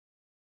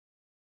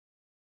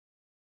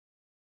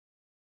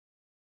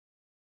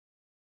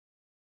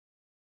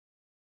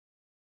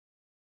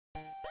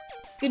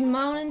Good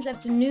mornings,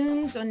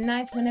 afternoons, or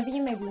nights, whenever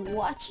you may be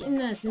watching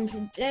this. And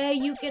today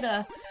you get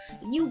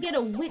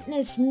to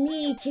witness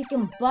me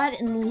kicking butt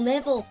in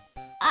level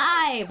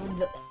 5 of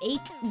the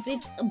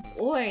 8-bit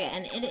boy,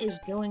 and it is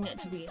going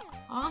to be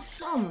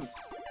awesome.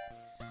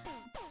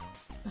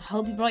 I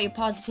hope you brought your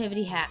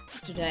positivity hacks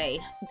today,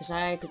 because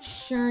I could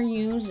sure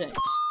use it.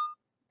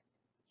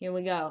 Here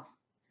we go.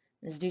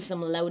 Let's do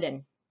some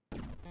loading.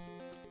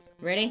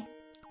 Ready?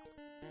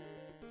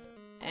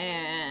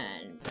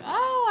 And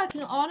oh, I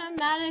can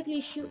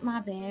automatically shoot my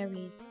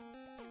berries.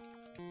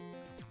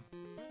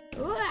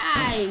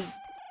 Right.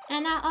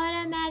 And I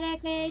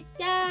automatically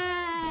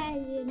die,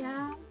 you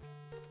know?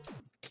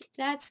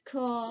 That's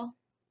cool.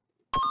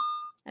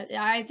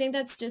 I think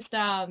that's just,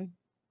 oh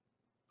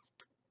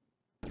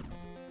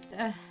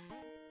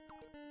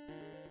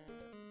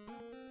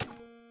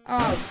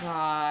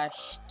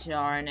gosh,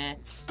 darn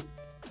it.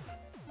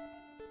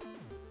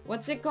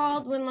 What's it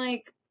called when,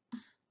 like,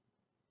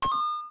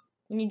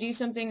 when you do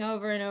something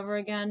over and over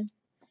again?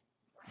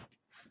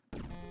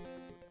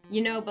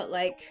 You know, but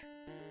like,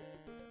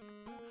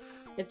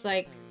 it's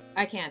like,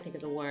 I can't think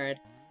of the word.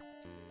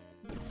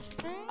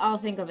 I'll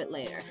think of it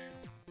later.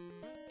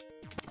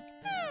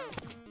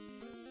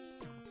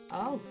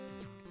 Oh.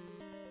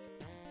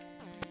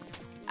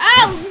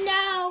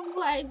 Oh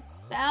no! I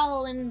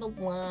fell in the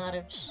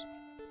waters.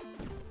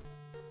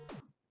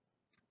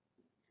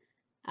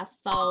 I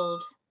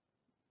fold.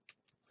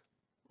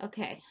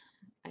 Okay.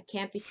 I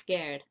can't be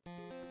scared.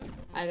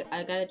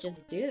 I gotta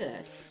just do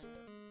this.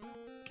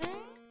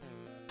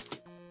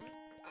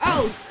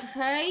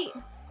 Okay.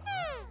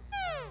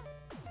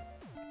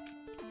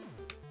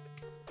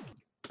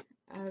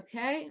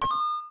 Okay.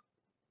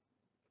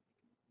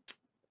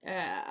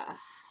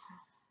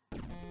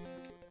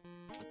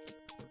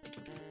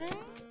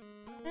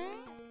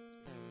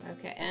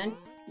 Okay, and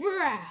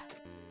brah!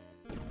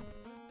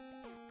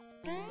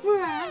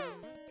 Brah!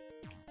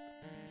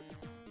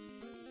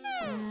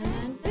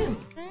 And boom!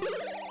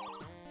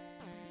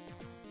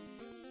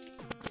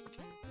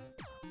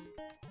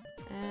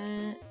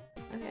 And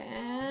okay,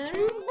 and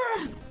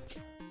brah!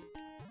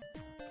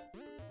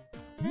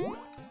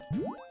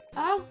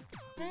 Oh!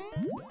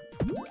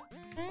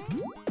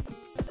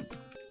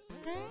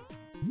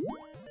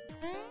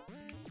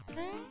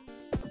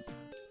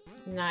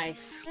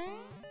 Nice.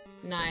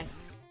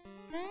 Nice.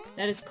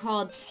 That is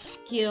called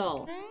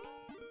skill.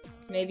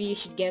 Maybe you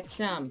should get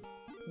some.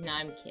 No,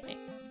 I'm kidding.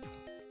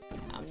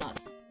 I'm not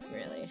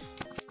really.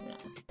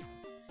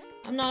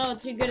 I'm not all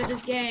too good at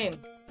this game.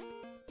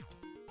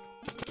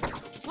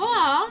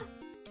 Aw!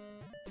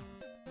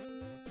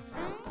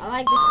 I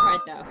like this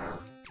part though.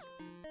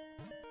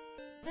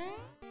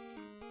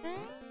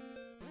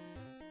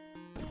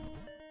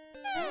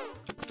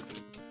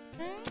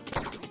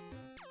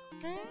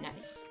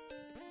 Nice.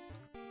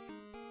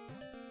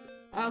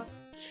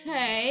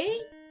 Okay.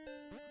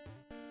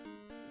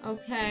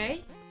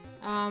 Okay.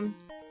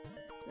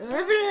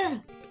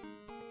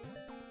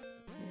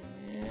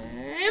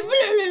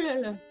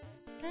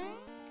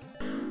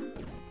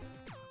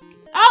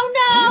 Oh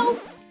no!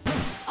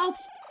 Oh,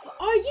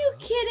 are you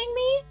kidding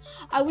me?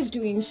 I was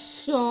doing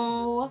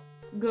so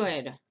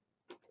good.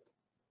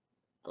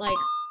 Like,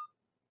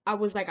 I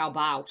was like a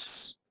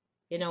boss.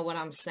 You know what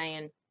I'm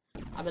saying?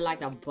 I'll be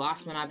like a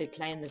boss when I be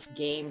playing this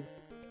game.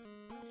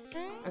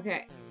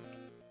 Okay.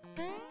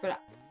 But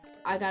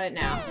I got it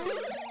now.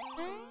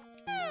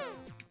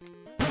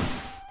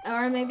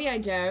 Or maybe I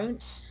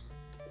don't.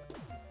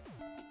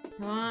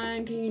 Come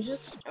on, can you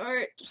just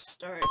start? Just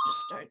start, just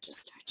start, just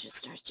start, just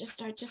start, just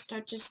start, just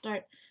start, just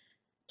start.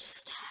 Just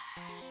start.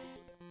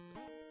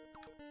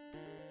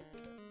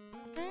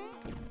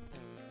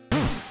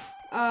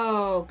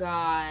 Oh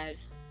god.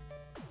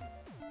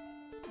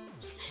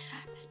 Just let it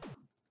happen.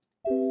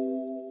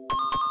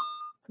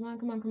 Come on,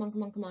 come on, come on,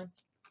 come on, come on.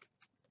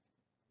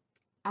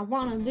 I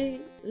wanna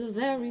be the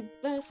very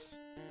best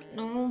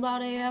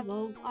nobody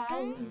ever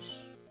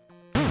was.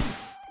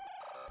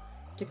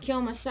 To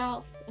kill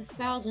myself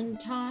 1,000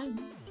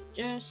 times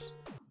just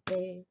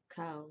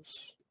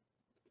because.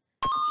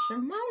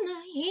 Shimona,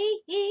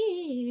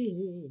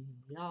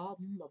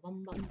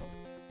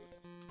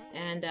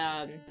 and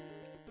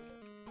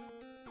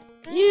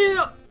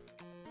yeah,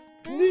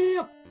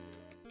 yeah,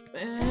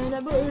 and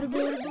a bird,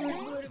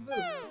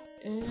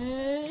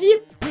 and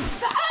yep.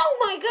 Oh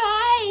my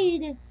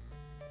god!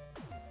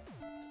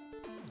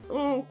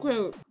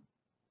 Okay.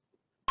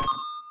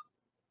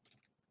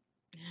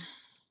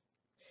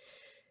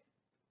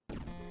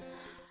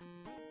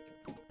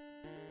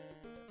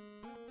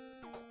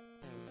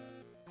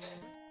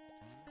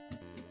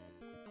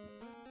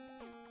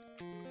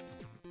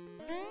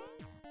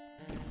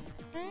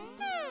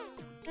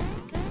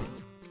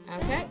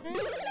 Okay.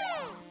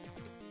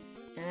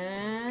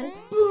 And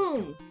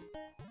boom.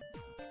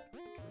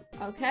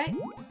 Okay.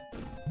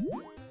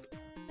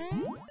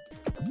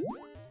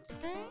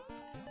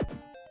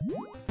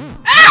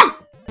 Ah!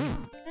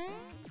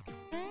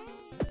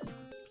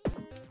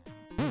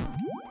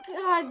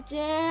 God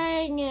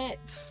dang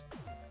it.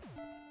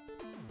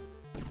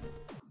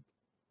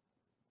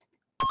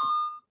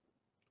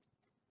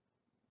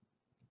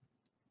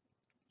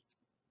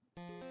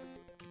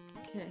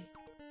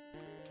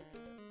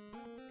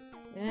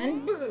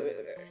 And...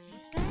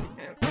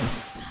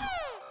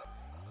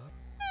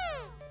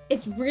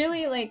 It's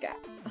really, like...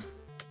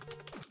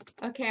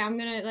 Okay, I'm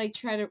gonna, like,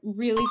 try to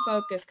really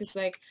focus, because,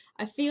 like,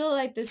 I feel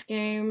like this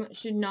game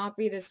should not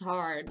be this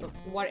hard, but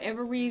for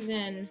whatever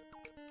reason,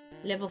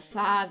 level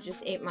 5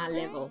 just ate my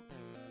level.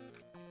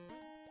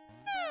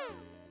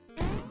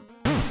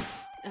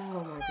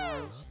 Oh my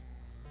gosh.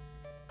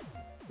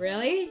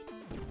 Really?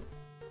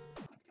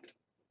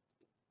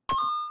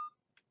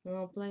 We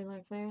won't play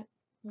like that?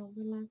 We won't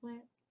play like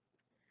that?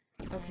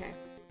 Okay.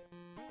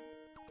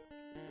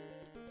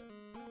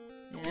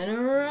 And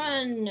a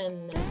run,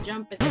 and a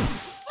jump, and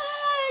fudge!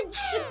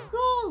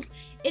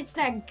 It's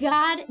that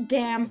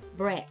goddamn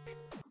brick.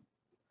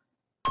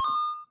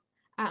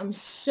 I'm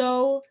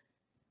so...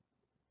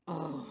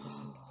 Oh.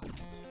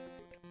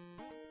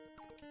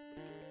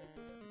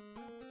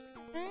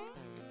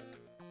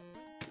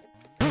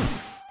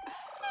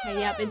 Okay,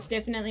 yep, it's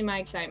definitely my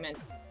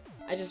excitement.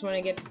 I just want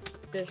to get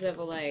this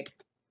level, like,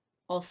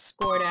 all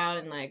scored out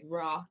and, like,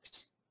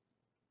 rocked.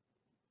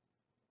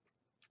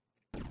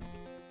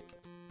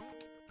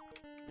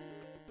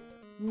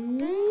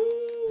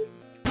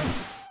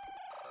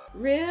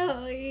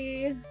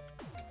 Really?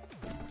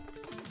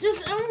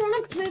 Just, I don't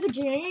want to play the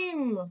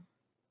game.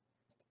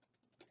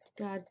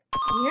 God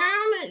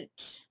damn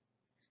it.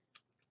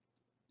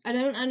 I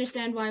don't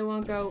understand why I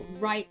won't go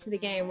right to the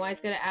game. Why it's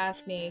gonna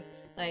ask me,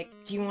 like,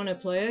 do you want to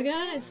play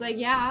again? It's like,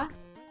 yeah.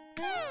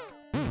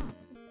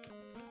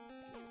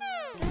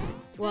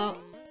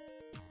 Well,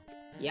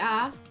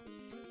 yeah.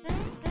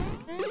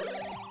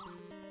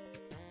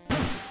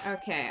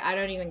 Okay, I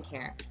don't even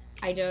care.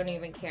 I don't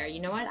even care. You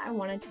know what? I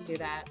wanted to do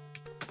that.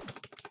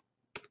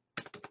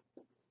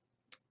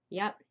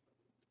 Yep.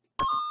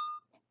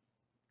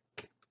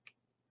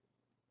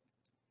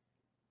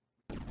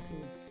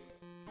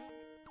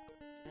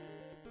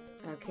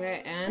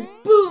 Okay, and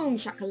boom!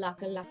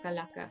 Shakalaka laka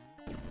laka.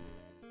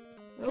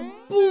 Oh,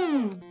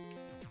 boom!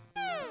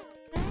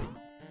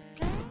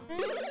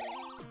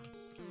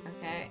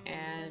 Okay,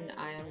 and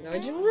I am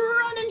going to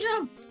run and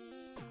jump!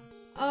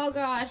 Oh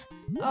god.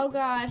 Oh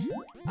god.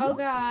 Oh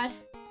god.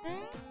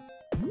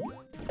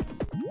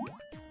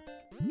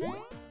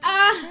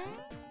 Ah!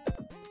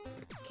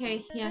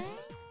 Okay,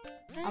 yes.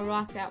 I'll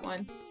rock that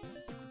one.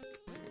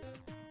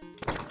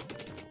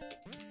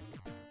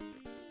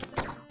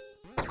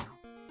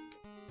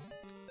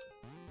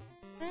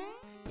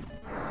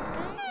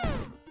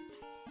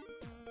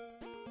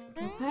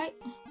 Okay.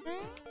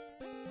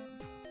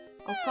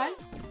 Okay.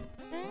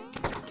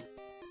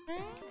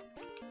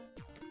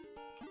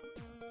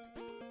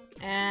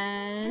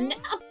 And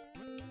up!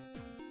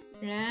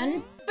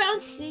 And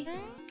bouncy!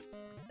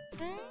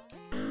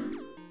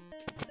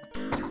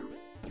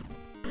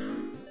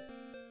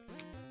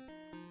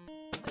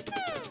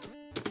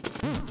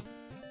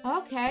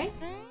 Okay.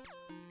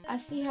 I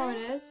see how it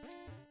is.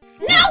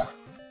 No!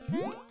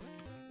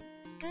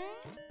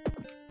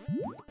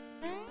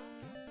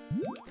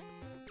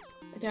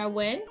 Did I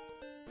win?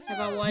 Have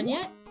I won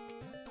yet?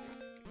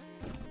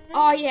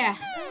 Oh yeah.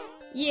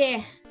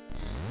 Yeah.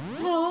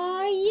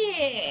 Oh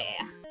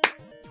yeah.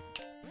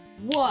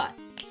 What?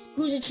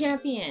 Who's a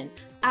champion?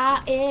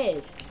 I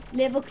is.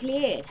 Level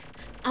cleared.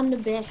 I'm the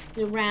best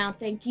around.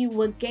 Thank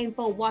you again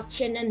for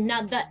watching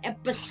another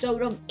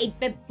episode of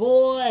 8-Bit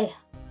Boy.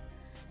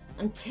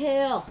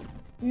 Until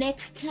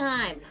next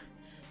time,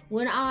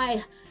 when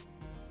I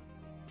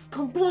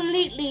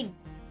completely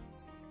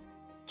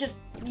just,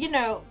 you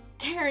know,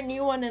 tear a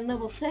new one in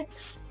level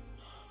 6.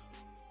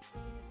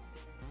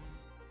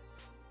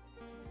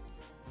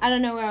 I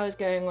don't know where I was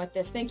going with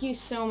this. Thank you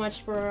so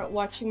much for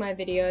watching my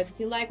videos. If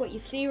you like what you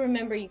see,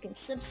 remember you can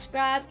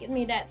subscribe, give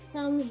me that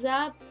thumbs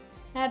up.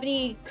 Have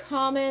any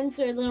comments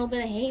or a little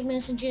bit of hate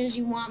messages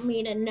you want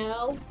me to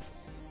know,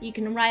 you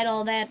can write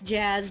all that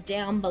jazz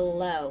down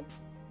below.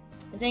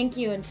 Thank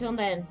you. Until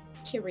then,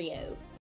 cheerio.